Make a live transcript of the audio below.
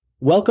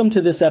Welcome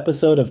to this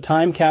episode of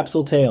Time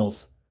Capsule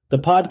Tales, the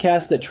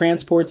podcast that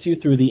transports you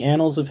through the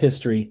annals of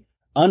history,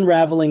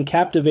 unraveling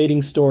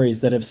captivating stories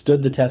that have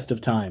stood the test of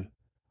time.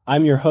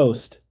 I'm your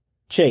host,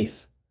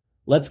 Chase.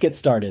 Let's get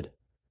started.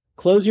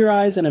 Close your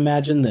eyes and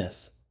imagine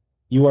this.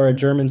 You are a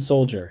German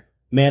soldier,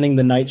 manning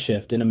the night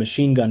shift in a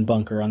machine gun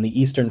bunker on the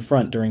Eastern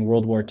Front during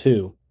World War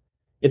II.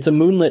 It's a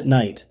moonlit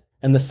night,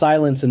 and the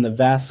silence in the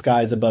vast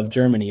skies above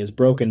Germany is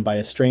broken by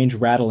a strange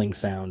rattling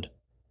sound.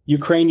 You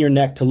crane your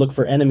neck to look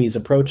for enemies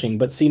approaching,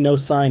 but see no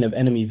sign of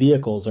enemy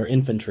vehicles or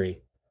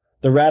infantry.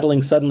 The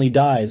rattling suddenly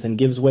dies and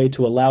gives way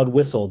to a loud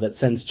whistle that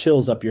sends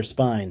chills up your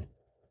spine.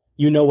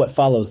 You know what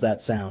follows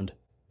that sound.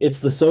 It's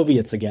the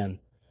Soviets again.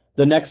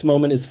 The next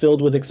moment is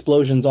filled with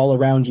explosions all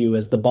around you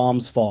as the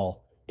bombs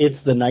fall. It's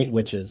the Night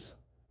Witches.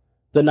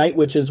 The Night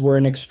Witches were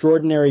an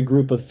extraordinary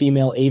group of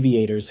female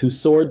aviators who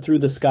soared through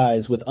the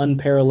skies with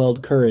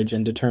unparalleled courage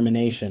and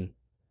determination.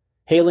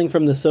 Hailing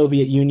from the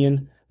Soviet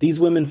Union, these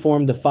women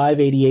formed the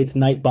 588th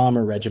Night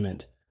Bomber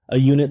Regiment, a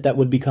unit that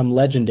would become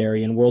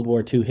legendary in World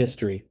War II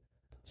history.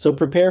 So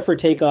prepare for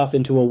takeoff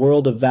into a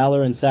world of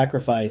valor and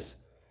sacrifice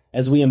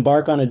as we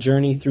embark on a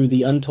journey through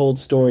the untold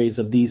stories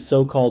of these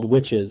so-called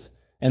witches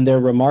and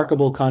their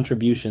remarkable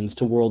contributions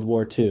to World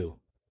War II.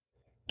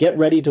 Get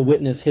ready to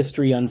witness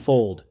history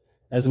unfold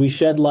as we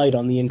shed light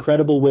on the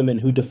incredible women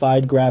who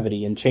defied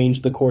gravity and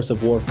changed the course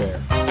of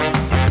warfare.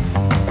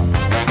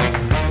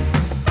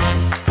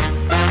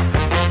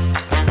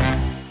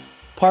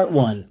 Part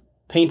 1.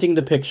 Painting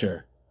the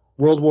Picture.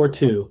 World War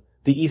II,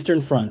 the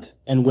Eastern Front,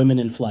 and Women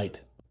in Flight.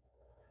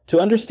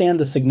 To understand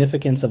the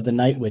significance of the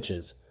Night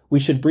Witches, we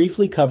should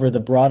briefly cover the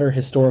broader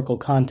historical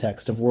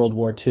context of World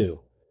War II.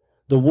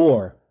 The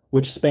war,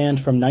 which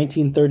spanned from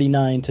 1939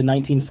 to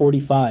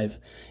 1945,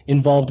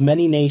 involved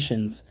many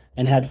nations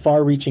and had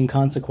far-reaching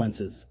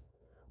consequences.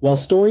 While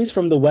stories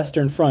from the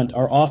Western Front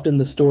are often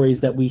the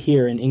stories that we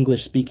hear in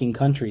English-speaking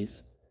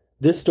countries,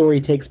 this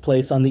story takes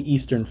place on the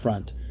Eastern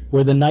Front,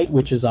 where the Night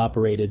Witches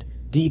operated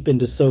deep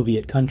into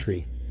Soviet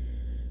country.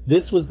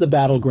 This was the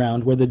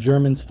battleground where the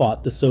Germans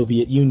fought the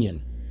Soviet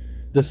Union.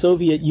 The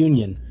Soviet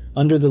Union,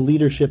 under the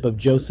leadership of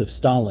Joseph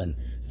Stalin,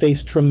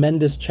 faced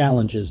tremendous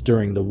challenges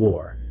during the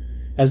war.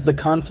 As the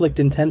conflict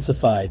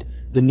intensified,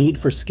 the need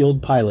for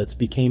skilled pilots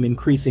became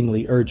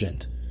increasingly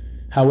urgent.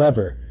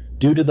 However,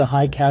 due to the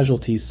high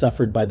casualties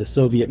suffered by the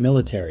Soviet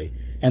military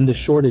and the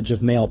shortage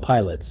of male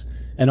pilots,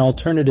 an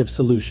alternative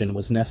solution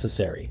was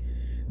necessary.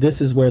 This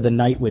is where the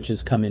Night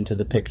Witches come into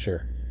the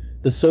picture.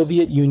 The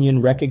Soviet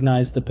Union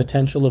recognized the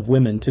potential of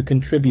women to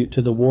contribute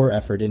to the war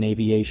effort in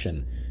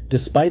aviation,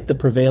 despite the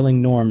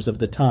prevailing norms of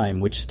the time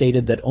which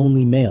stated that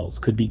only males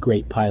could be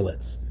great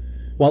pilots.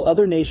 While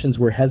other nations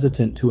were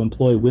hesitant to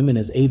employ women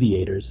as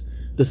aviators,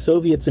 the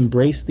Soviets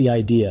embraced the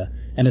idea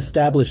and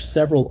established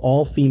several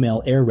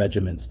all-female air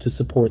regiments to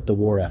support the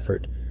war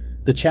effort.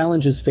 The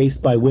challenges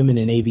faced by women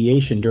in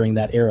aviation during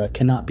that era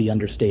cannot be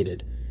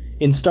understated.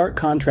 In stark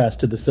contrast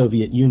to the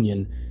Soviet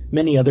Union,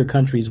 many other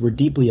countries were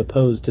deeply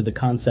opposed to the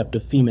concept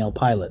of female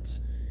pilots.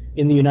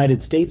 In the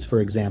United States,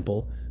 for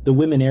example, the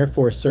Women Air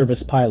Force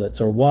Service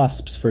Pilots, or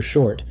WASPs for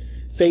short,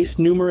 faced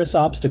numerous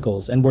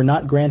obstacles and were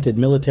not granted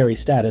military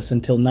status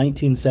until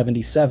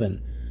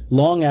 1977,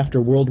 long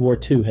after World War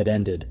II had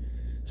ended.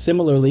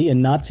 Similarly,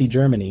 in Nazi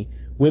Germany,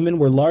 women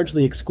were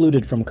largely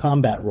excluded from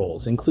combat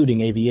roles,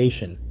 including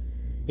aviation.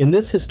 In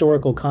this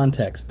historical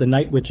context, the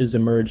Night Witches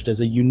emerged as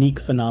a unique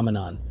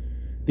phenomenon.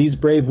 These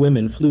brave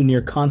women flew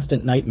near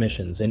constant night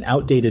missions in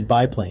outdated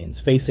biplanes,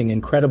 facing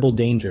incredible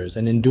dangers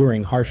and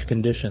enduring harsh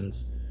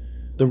conditions.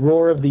 The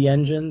roar of the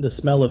engine, the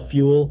smell of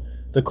fuel,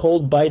 the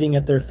cold biting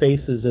at their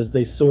faces as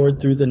they soared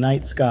through the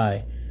night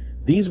sky,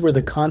 these were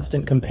the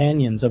constant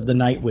companions of the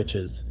Night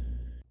Witches.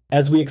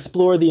 As we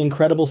explore the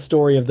incredible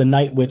story of the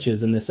Night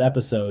Witches in this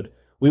episode,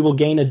 we will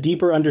gain a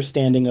deeper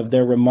understanding of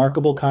their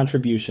remarkable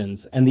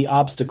contributions and the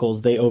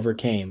obstacles they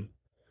overcame.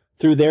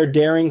 Through their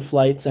daring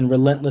flights and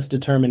relentless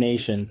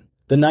determination,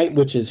 the Night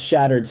Witches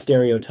shattered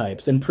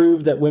stereotypes and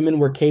proved that women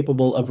were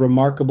capable of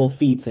remarkable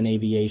feats in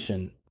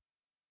aviation.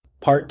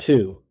 Part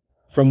 2.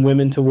 From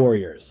Women to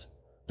Warriors.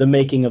 The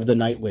Making of the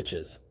Night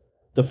Witches.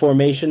 The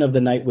formation of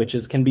the Night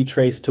Witches can be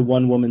traced to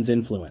one woman's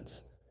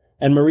influence.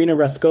 And Marina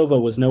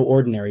Raskova was no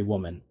ordinary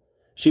woman.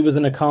 She was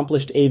an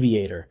accomplished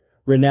aviator,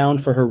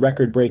 renowned for her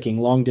record-breaking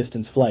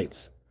long-distance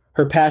flights.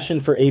 Her passion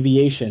for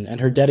aviation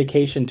and her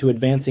dedication to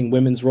advancing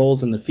women's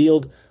roles in the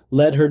field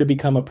led her to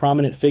become a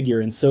prominent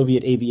figure in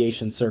Soviet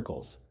aviation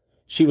circles.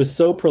 She was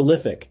so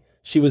prolific,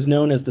 she was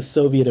known as the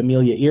Soviet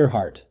Amelia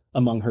Earhart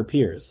among her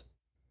peers.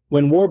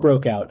 When war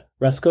broke out,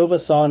 Raskova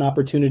saw an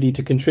opportunity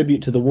to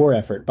contribute to the war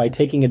effort by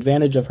taking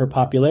advantage of her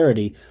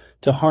popularity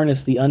to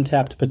harness the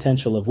untapped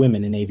potential of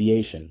women in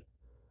aviation.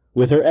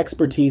 With her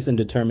expertise and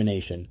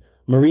determination,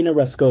 Marina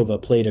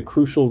Raskova played a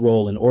crucial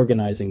role in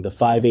organizing the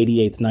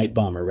 588th Night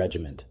Bomber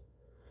Regiment.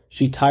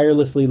 She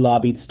tirelessly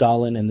lobbied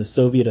Stalin and the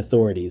Soviet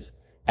authorities,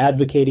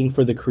 advocating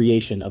for the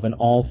creation of an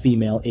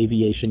all-female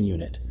aviation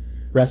unit.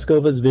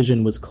 Raskova's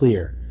vision was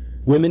clear.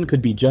 Women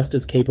could be just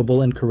as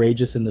capable and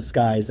courageous in the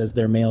skies as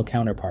their male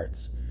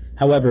counterparts.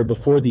 However,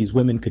 before these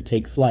women could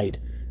take flight,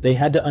 they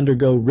had to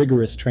undergo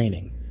rigorous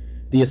training.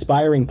 The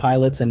aspiring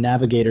pilots and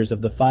navigators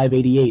of the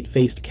 588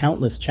 faced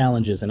countless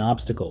challenges and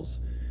obstacles.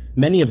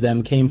 Many of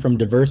them came from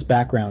diverse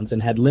backgrounds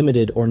and had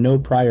limited or no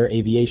prior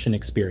aviation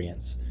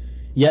experience.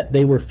 Yet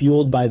they were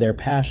fueled by their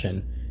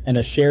passion and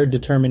a shared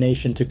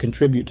determination to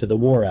contribute to the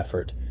war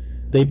effort.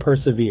 They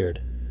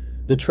persevered.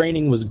 The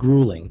training was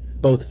grueling,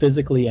 both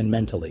physically and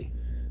mentally.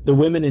 The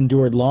women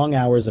endured long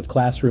hours of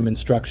classroom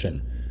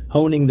instruction,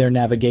 honing their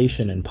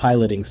navigation and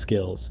piloting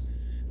skills.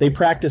 They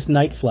practiced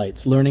night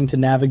flights, learning to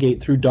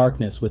navigate through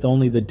darkness with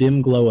only the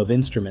dim glow of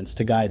instruments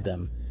to guide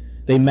them.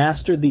 They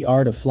mastered the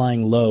art of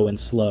flying low and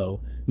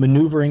slow,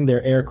 maneuvering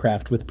their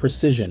aircraft with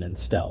precision and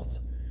stealth.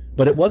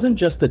 But it wasn't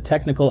just the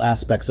technical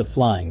aspects of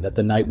flying that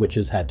the Night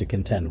Witches had to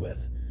contend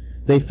with.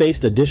 They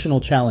faced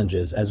additional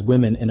challenges as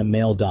women in a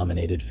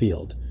male-dominated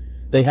field.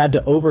 They had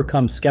to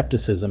overcome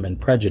skepticism and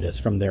prejudice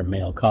from their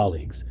male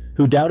colleagues,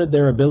 who doubted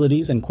their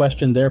abilities and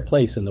questioned their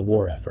place in the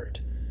war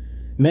effort.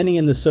 Many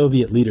in the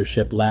Soviet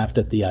leadership laughed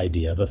at the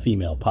idea of a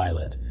female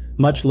pilot,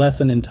 much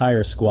less an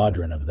entire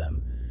squadron of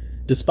them.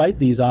 Despite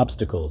these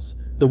obstacles,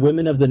 the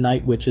women of the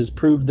Night Witches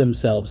proved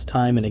themselves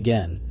time and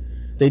again.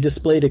 They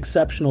displayed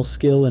exceptional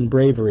skill and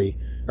bravery,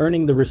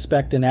 earning the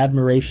respect and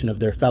admiration of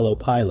their fellow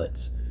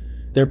pilots.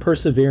 Their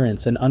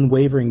perseverance and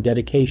unwavering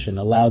dedication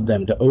allowed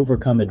them to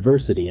overcome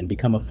adversity and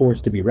become a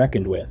force to be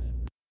reckoned with.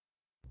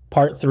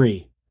 Part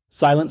 3.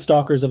 Silent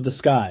Stalkers of the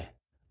Sky.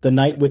 The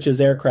Night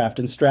Witches' Aircraft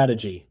and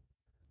Strategy.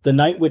 The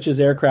Night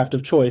Witches' aircraft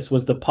of choice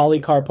was the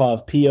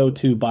Polikarpov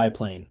PO-2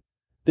 biplane.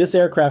 This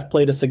aircraft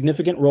played a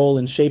significant role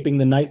in shaping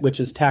the Night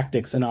Witches'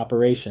 tactics and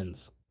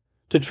operations.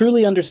 To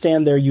truly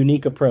understand their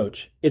unique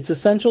approach, it's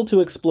essential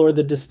to explore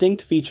the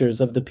distinct features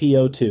of the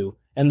PO-2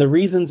 and the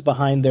reasons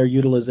behind their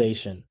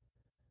utilization.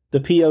 The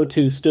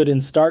PO-2 stood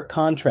in stark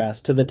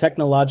contrast to the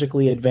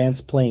technologically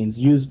advanced planes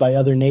used by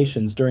other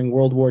nations during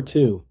World War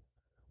II.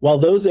 While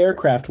those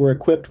aircraft were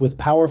equipped with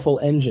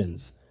powerful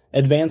engines,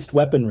 advanced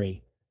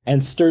weaponry,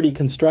 and sturdy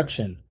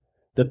construction,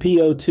 the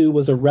PO-2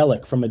 was a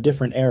relic from a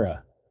different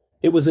era.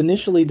 It was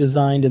initially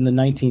designed in the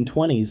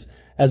 1920s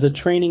as a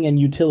training and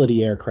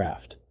utility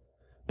aircraft.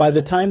 By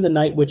the time the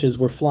Night Witches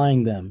were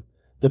flying them,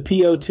 the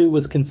PO-2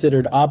 was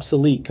considered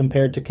obsolete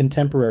compared to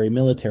contemporary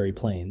military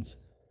planes.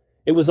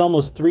 It was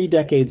almost 3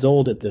 decades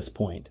old at this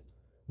point.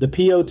 The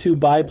PO-2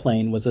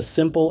 biplane was a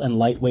simple and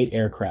lightweight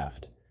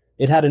aircraft.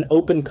 It had an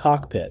open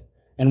cockpit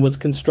and was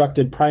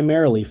constructed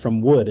primarily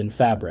from wood and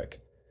fabric.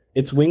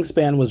 Its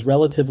wingspan was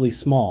relatively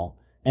small,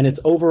 and its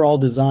overall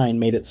design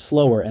made it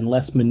slower and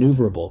less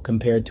maneuverable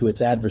compared to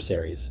its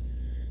adversaries.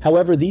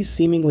 However, these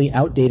seemingly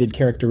outdated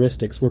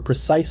characteristics were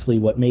precisely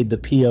what made the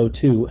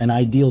PO-2 an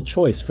ideal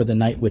choice for the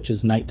Night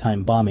Witches'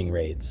 nighttime bombing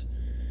raids.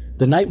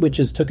 The Night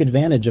Witches took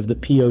advantage of the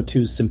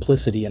PO-2's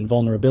simplicity and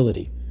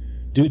vulnerability.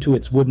 Due to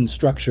its wooden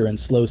structure and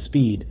slow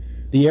speed,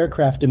 the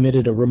aircraft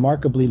emitted a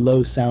remarkably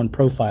low sound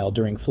profile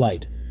during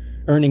flight,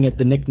 earning it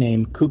the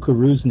nickname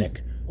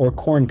kukuruznik, or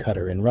corn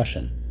cutter in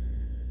Russian.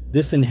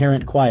 This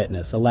inherent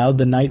quietness allowed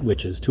the Night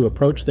Witches to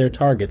approach their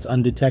targets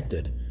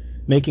undetected,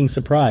 making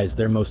surprise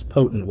their most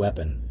potent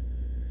weapon.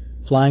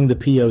 Flying the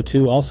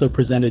PO-2 also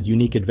presented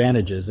unique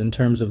advantages in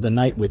terms of the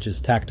Night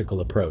Witches' tactical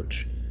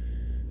approach.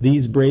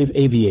 These brave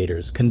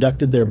aviators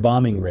conducted their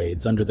bombing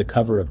raids under the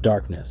cover of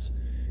darkness,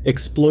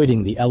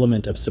 exploiting the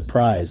element of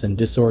surprise and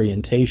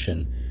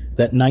disorientation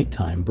that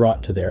nighttime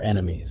brought to their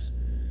enemies.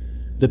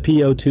 The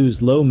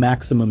PO-2's low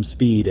maximum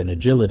speed and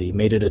agility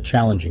made it a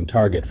challenging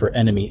target for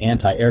enemy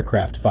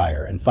anti-aircraft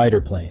fire and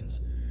fighter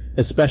planes,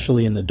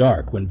 especially in the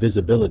dark when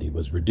visibility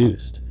was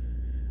reduced.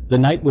 The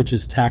Night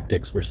Witches'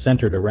 tactics were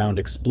centered around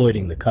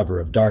exploiting the cover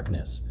of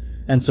darkness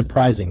and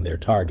surprising their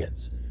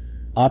targets.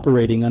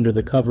 Operating under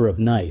the cover of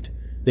night,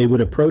 they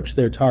would approach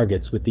their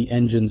targets with the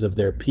engines of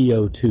their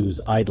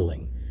PO-2s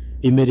idling,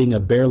 emitting a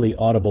barely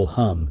audible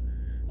hum,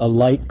 a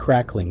light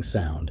crackling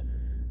sound.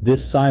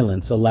 This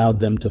silence allowed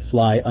them to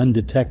fly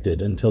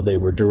undetected until they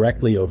were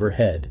directly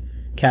overhead,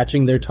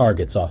 catching their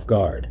targets off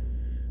guard.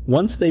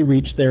 Once they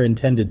reached their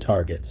intended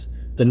targets,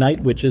 the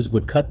Night Witches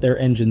would cut their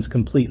engines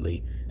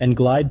completely and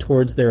glide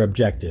towards their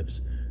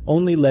objectives,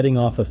 only letting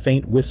off a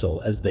faint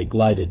whistle as they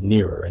glided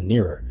nearer and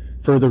nearer,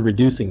 further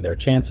reducing their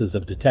chances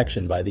of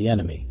detection by the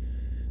enemy.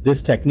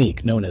 This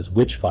technique, known as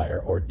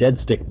witchfire or dead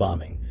stick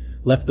bombing,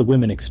 left the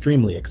women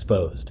extremely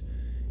exposed.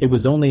 It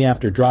was only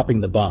after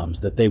dropping the bombs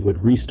that they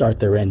would restart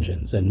their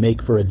engines and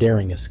make for a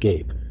daring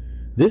escape.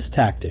 This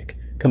tactic,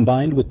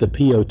 combined with the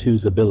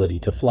PO-2's ability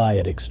to fly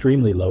at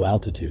extremely low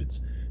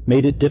altitudes,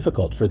 made it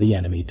difficult for the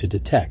enemy to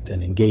detect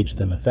and engage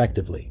them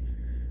effectively.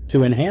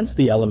 To enhance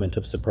the element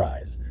of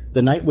surprise,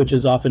 the Night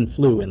Witches often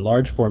flew in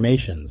large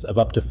formations of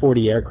up to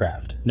 40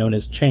 aircraft, known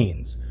as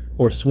chains,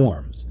 or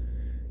swarms.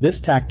 This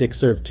tactic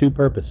served 2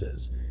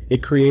 purposes.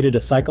 It created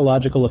a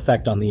psychological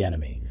effect on the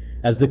enemy,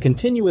 as the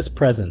continuous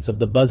presence of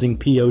the buzzing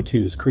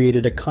PO-2s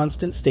created a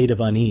constant state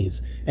of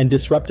unease and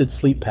disrupted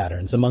sleep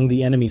patterns among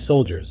the enemy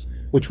soldiers,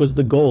 which was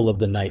the goal of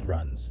the night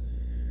runs.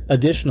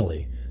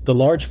 Additionally, the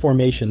large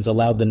formations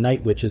allowed the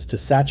Night Witches to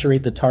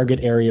saturate the target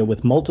area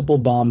with multiple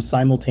bombs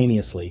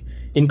simultaneously,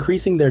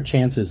 increasing their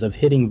chances of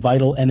hitting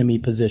vital enemy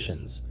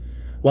positions.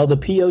 While the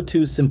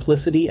PO2's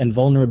simplicity and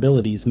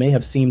vulnerabilities may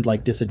have seemed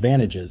like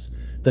disadvantages,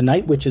 the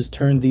Night Witches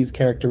turned these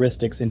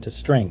characteristics into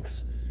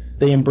strengths.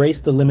 They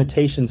embraced the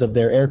limitations of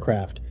their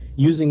aircraft,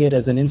 using it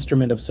as an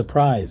instrument of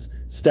surprise,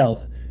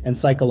 stealth, and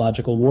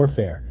psychological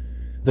warfare.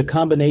 The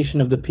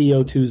combination of the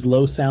PO2's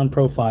low sound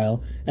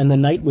profile and the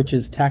Night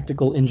Witch's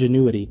tactical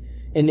ingenuity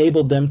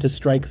enabled them to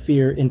strike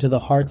fear into the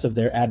hearts of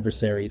their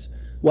adversaries,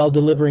 while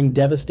delivering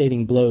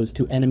devastating blows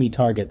to enemy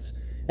targets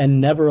and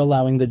never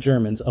allowing the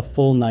Germans a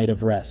full night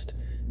of rest,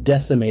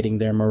 decimating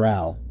their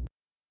morale.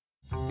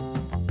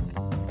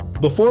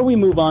 Before we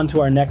move on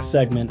to our next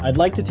segment, I'd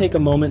like to take a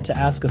moment to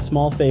ask a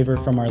small favor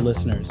from our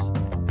listeners.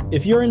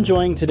 If you're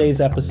enjoying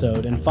today's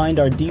episode and find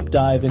our deep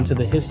dive into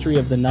the history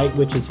of the Night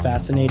Witches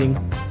fascinating,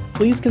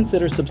 please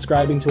consider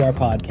subscribing to our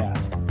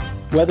podcast.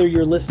 Whether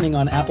you're listening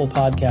on Apple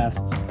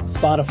Podcasts,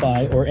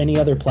 Spotify, or any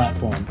other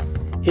platform,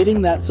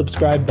 hitting that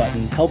subscribe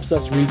button helps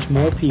us reach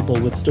more people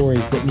with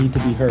stories that need to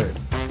be heard.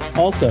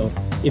 Also,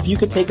 if you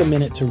could take a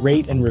minute to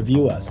rate and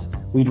review us,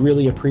 we'd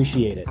really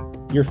appreciate it.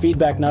 Your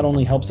feedback not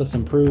only helps us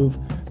improve,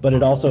 but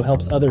it also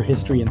helps other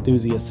history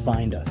enthusiasts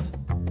find us.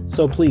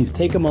 So please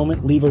take a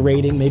moment, leave a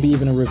rating, maybe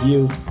even a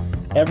review.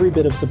 Every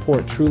bit of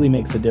support truly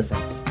makes a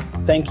difference.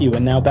 Thank you,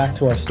 and now back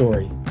to our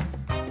story.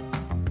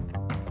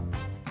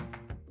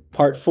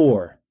 Part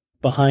 4.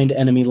 Behind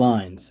Enemy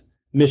Lines.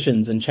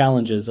 Missions and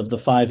Challenges of the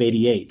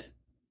 588.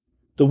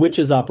 The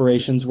Witches'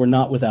 operations were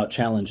not without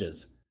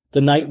challenges.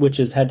 The Night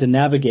Witches had to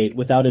navigate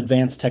without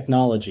advanced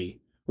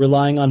technology,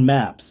 relying on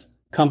maps,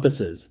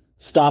 compasses,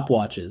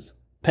 stopwatches,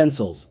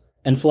 pencils,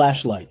 and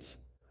flashlights.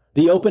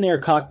 The open-air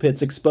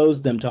cockpits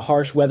exposed them to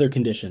harsh weather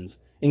conditions,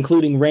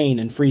 including rain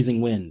and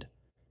freezing wind.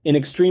 In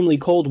extremely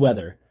cold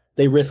weather,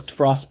 they risked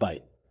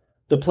frostbite.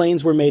 The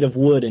planes were made of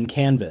wood and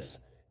canvas,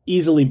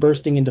 easily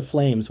bursting into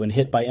flames when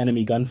hit by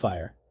enemy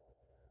gunfire.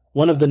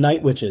 One of the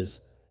Night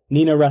Witches,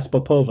 Nina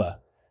Raspopova,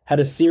 had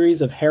a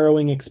series of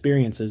harrowing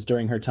experiences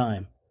during her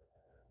time.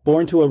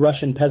 Born to a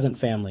Russian peasant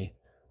family,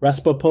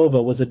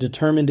 Raspopova was a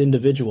determined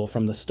individual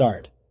from the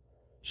start.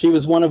 She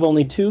was one of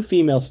only 2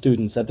 female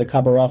students at the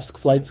Khabarovsk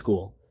Flight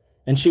School,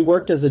 and she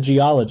worked as a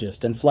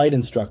geologist and flight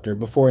instructor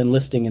before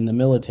enlisting in the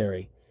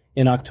military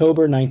in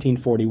October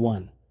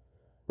 1941.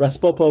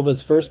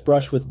 Raspopova's first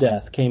brush with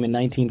death came in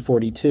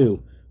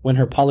 1942 when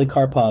her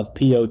Polikarpov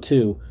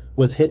PO-2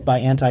 was hit by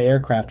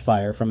anti-aircraft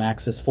fire from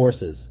Axis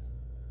forces.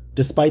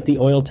 Despite the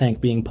oil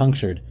tank being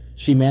punctured,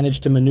 she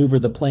managed to maneuver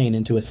the plane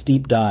into a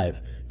steep dive,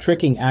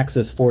 tricking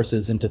Axis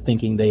forces into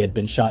thinking they had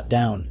been shot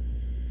down.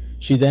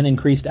 She then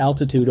increased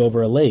altitude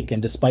over a lake,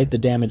 and despite the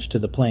damage to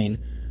the plane,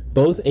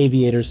 both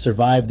aviators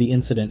survived the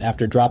incident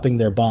after dropping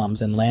their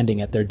bombs and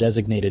landing at their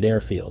designated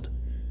airfield.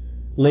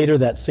 Later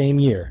that same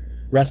year,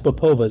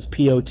 Raspopova's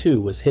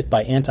PO-2 was hit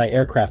by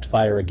anti-aircraft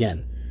fire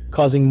again,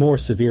 causing more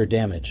severe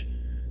damage.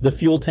 The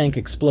fuel tank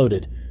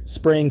exploded,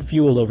 spraying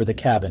fuel over the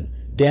cabin,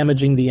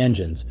 damaging the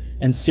engines,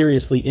 and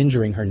seriously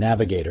injuring her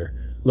navigator,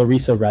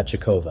 Larisa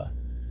Radchikova.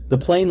 The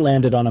plane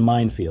landed on a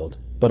minefield,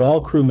 but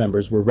all crew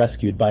members were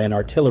rescued by an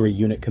artillery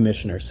unit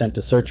commissioner sent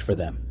to search for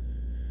them.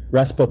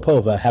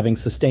 Raspopova, having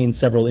sustained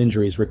several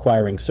injuries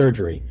requiring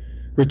surgery,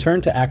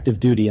 returned to active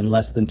duty in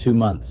less than 2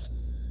 months.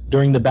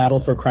 During the battle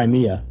for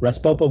Crimea,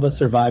 Raspopova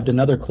survived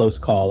another close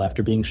call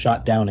after being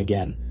shot down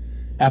again.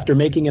 After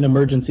making an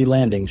emergency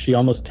landing, she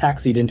almost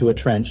taxied into a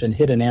trench and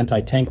hit an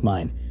anti-tank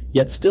mine,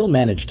 yet still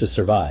managed to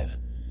survive.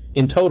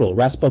 In total,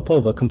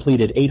 Raspopova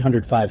completed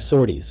 805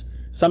 sorties,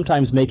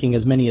 sometimes making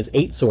as many as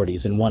 8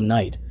 sorties in one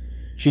night.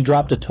 She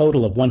dropped a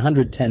total of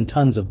 110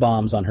 tons of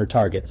bombs on her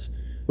targets,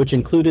 which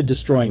included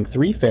destroying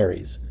 3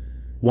 ferries,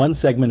 1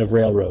 segment of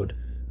railroad,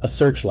 a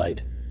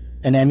searchlight,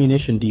 an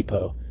ammunition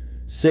depot,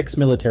 6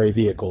 military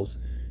vehicles,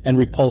 and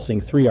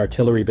repulsing 3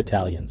 artillery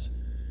battalions.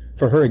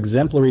 For her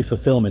exemplary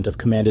fulfillment of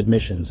commanded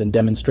missions and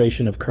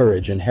demonstration of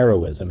courage and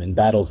heroism in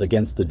battles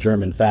against the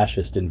German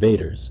fascist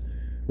invaders,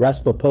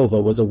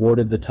 Raspopova was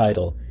awarded the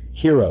title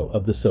Hero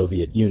of the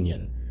Soviet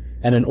Union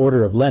and an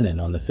Order of Lenin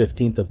on the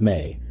 15th of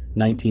May,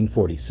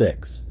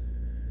 1946.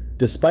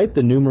 Despite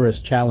the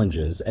numerous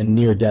challenges and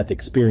near-death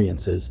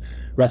experiences,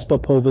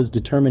 Raspopova's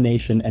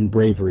determination and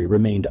bravery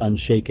remained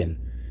unshaken,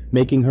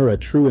 making her a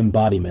true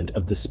embodiment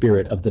of the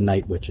spirit of the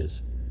Night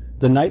Witches.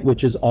 The Night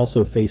Witches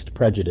also faced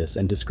prejudice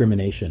and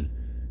discrimination.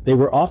 They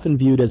were often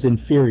viewed as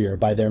inferior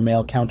by their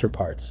male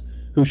counterparts,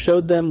 who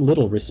showed them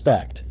little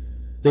respect.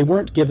 They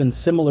weren't given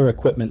similar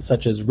equipment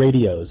such as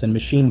radios and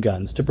machine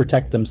guns to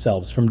protect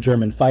themselves from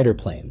German fighter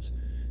planes.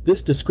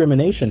 This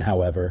discrimination,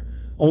 however,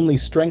 only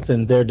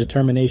strengthened their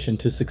determination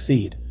to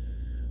succeed.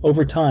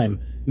 Over time,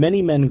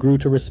 many men grew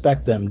to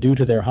respect them due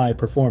to their high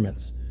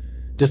performance.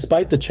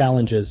 Despite the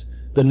challenges,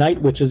 the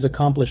Night Witches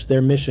accomplished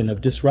their mission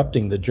of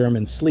disrupting the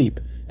German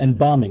sleep and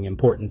bombing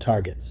important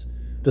targets.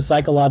 The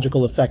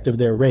psychological effect of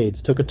their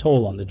raids took a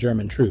toll on the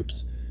German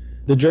troops.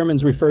 The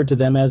Germans referred to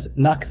them as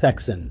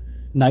Nachthexen,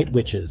 Night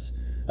Witches,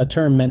 a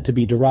term meant to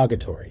be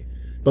derogatory,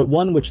 but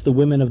one which the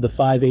women of the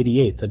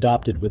 588th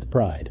adopted with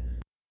pride.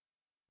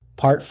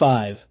 Part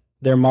 5.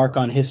 Their Mark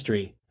on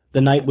History. The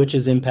Night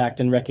Witches'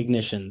 Impact and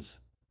Recognitions.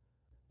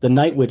 The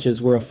Night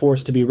Witches were a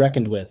force to be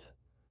reckoned with.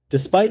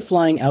 Despite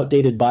flying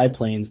outdated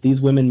biplanes,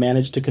 these women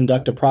managed to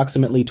conduct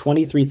approximately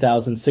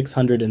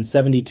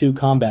 23,672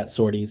 combat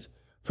sorties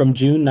from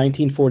June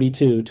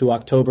 1942 to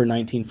October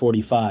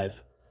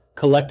 1945,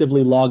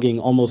 collectively logging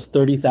almost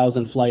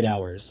 30,000 flight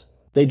hours.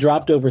 They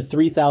dropped over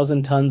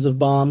 3,000 tons of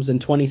bombs and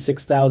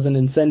 26,000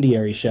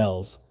 incendiary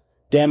shells,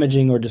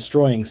 damaging or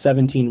destroying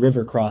 17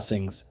 river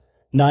crossings,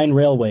 9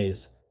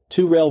 railways,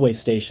 2 railway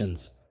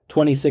stations,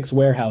 26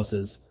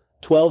 warehouses,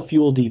 12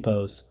 fuel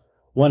depots,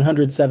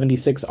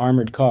 176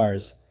 armored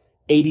cars,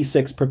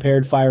 86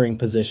 prepared firing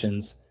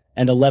positions,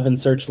 and 11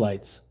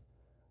 searchlights.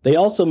 They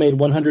also made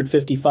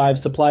 155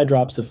 supply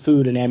drops of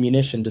food and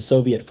ammunition to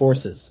Soviet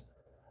forces.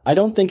 I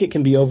don't think it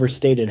can be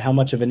overstated how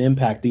much of an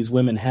impact these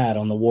women had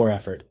on the war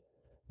effort.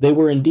 They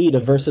were indeed a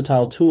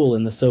versatile tool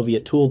in the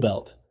Soviet tool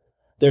belt.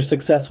 Their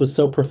success was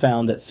so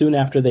profound that soon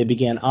after they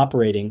began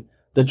operating,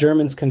 the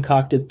Germans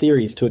concocted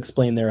theories to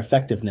explain their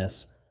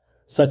effectiveness,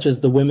 such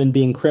as the women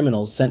being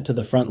criminals sent to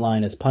the front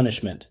line as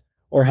punishment,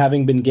 or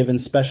having been given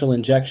special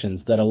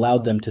injections that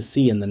allowed them to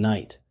see in the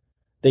night.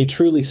 They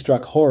truly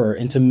struck horror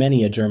into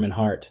many a German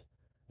heart.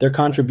 Their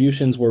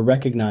contributions were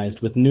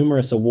recognized with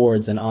numerous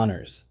awards and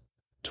honors.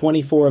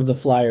 24 of the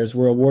flyers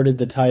were awarded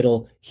the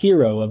title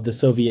Hero of the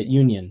Soviet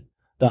Union,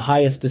 the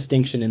highest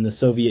distinction in the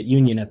Soviet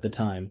Union at the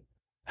time.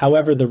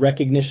 However, the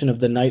recognition of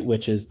the Night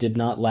Witches did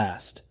not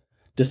last.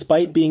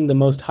 Despite being the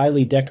most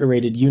highly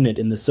decorated unit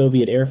in the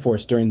Soviet Air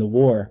Force during the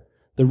war,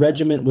 the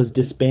regiment was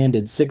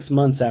disbanded 6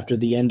 months after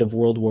the end of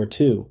World War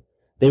II.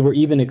 They were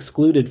even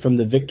excluded from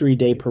the Victory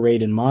Day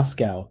parade in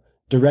Moscow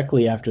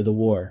directly after the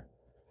war.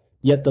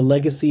 Yet the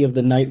legacy of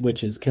the Night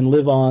Witches can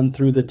live on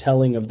through the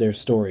telling of their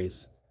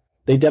stories.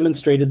 They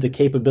demonstrated the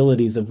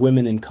capabilities of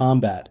women in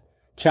combat,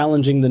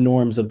 challenging the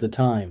norms of the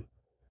time.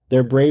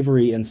 Their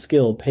bravery and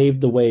skill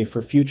paved the way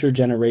for future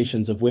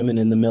generations of women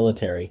in the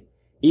military,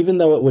 even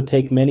though it would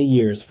take many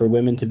years for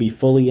women to be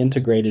fully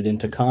integrated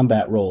into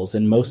combat roles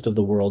in most of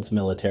the world's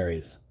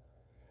militaries.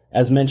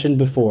 As mentioned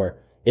before,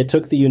 it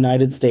took the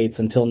United States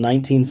until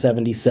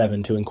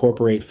 1977 to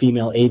incorporate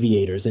female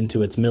aviators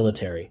into its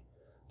military.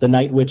 The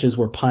Night Witches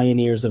were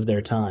pioneers of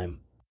their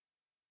time.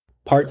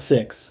 Part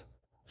 6.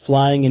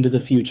 Flying into the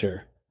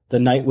Future, the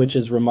Night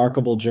Witches'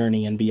 Remarkable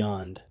Journey and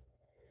Beyond.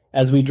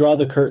 As we draw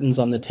the curtains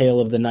on the tale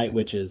of the Night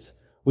Witches,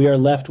 we are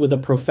left with a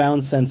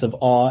profound sense of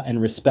awe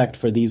and respect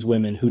for these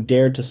women who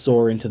dared to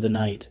soar into the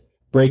night,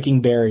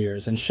 breaking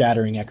barriers and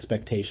shattering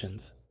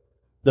expectations.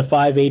 The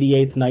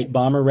 588th Night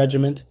Bomber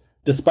Regiment,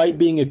 despite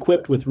being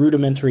equipped with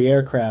rudimentary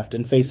aircraft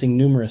and facing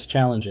numerous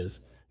challenges,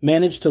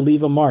 managed to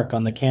leave a mark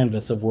on the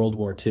canvas of World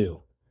War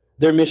II.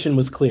 Their mission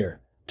was clear: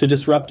 to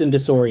disrupt and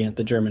disorient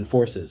the German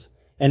forces,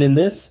 and in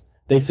this,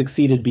 they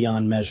succeeded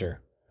beyond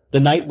measure. The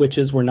Night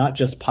Witches were not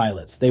just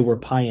pilots, they were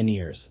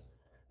pioneers.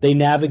 They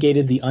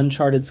navigated the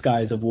uncharted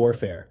skies of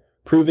warfare,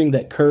 proving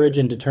that courage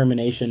and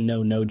determination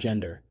know no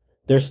gender.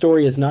 Their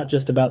story is not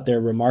just about their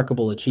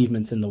remarkable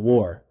achievements in the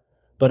war,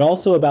 but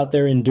also about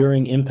their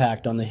enduring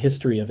impact on the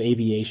history of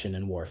aviation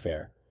and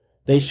warfare.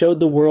 They showed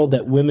the world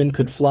that women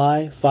could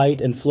fly,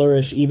 fight, and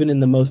flourish even in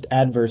the most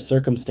adverse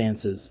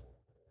circumstances.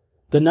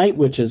 The Night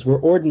Witches were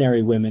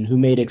ordinary women who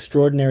made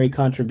extraordinary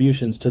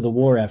contributions to the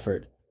war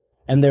effort,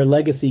 and their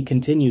legacy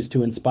continues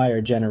to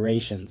inspire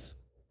generations.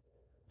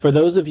 For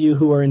those of you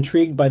who are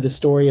intrigued by the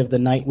story of the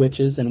Night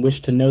Witches and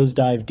wish to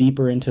nosedive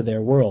deeper into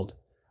their world,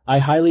 I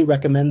highly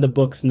recommend the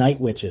books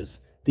Night Witches,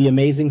 The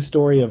Amazing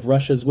Story of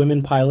Russia's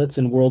Women Pilots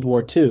in World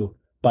War II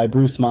by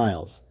Bruce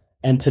Miles,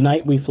 and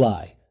Tonight We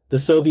Fly, The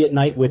Soviet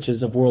Night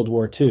Witches of World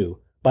War II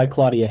by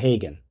Claudia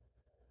Hagen.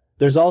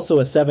 There's also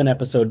a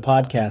 7-episode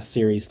podcast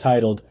series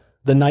titled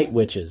The Night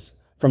Witches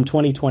from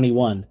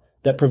 2021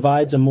 that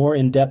provides a more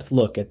in-depth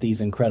look at these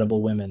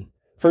incredible women.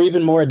 For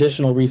even more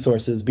additional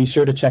resources, be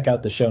sure to check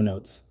out the show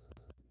notes.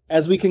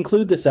 As we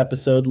conclude this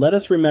episode, let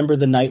us remember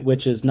the Night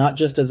Witches not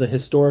just as a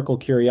historical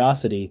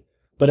curiosity,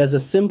 but as a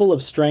symbol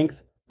of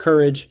strength,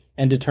 courage,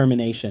 and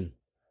determination.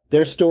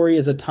 Their story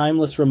is a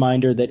timeless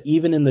reminder that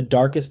even in the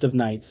darkest of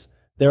nights,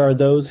 there are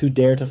those who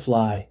dare to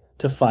fly,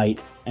 to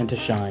fight, and to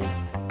shine.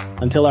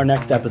 Until our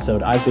next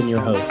episode, I've been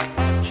your host,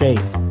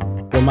 Chase,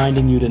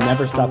 reminding you to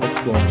never stop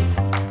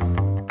exploring.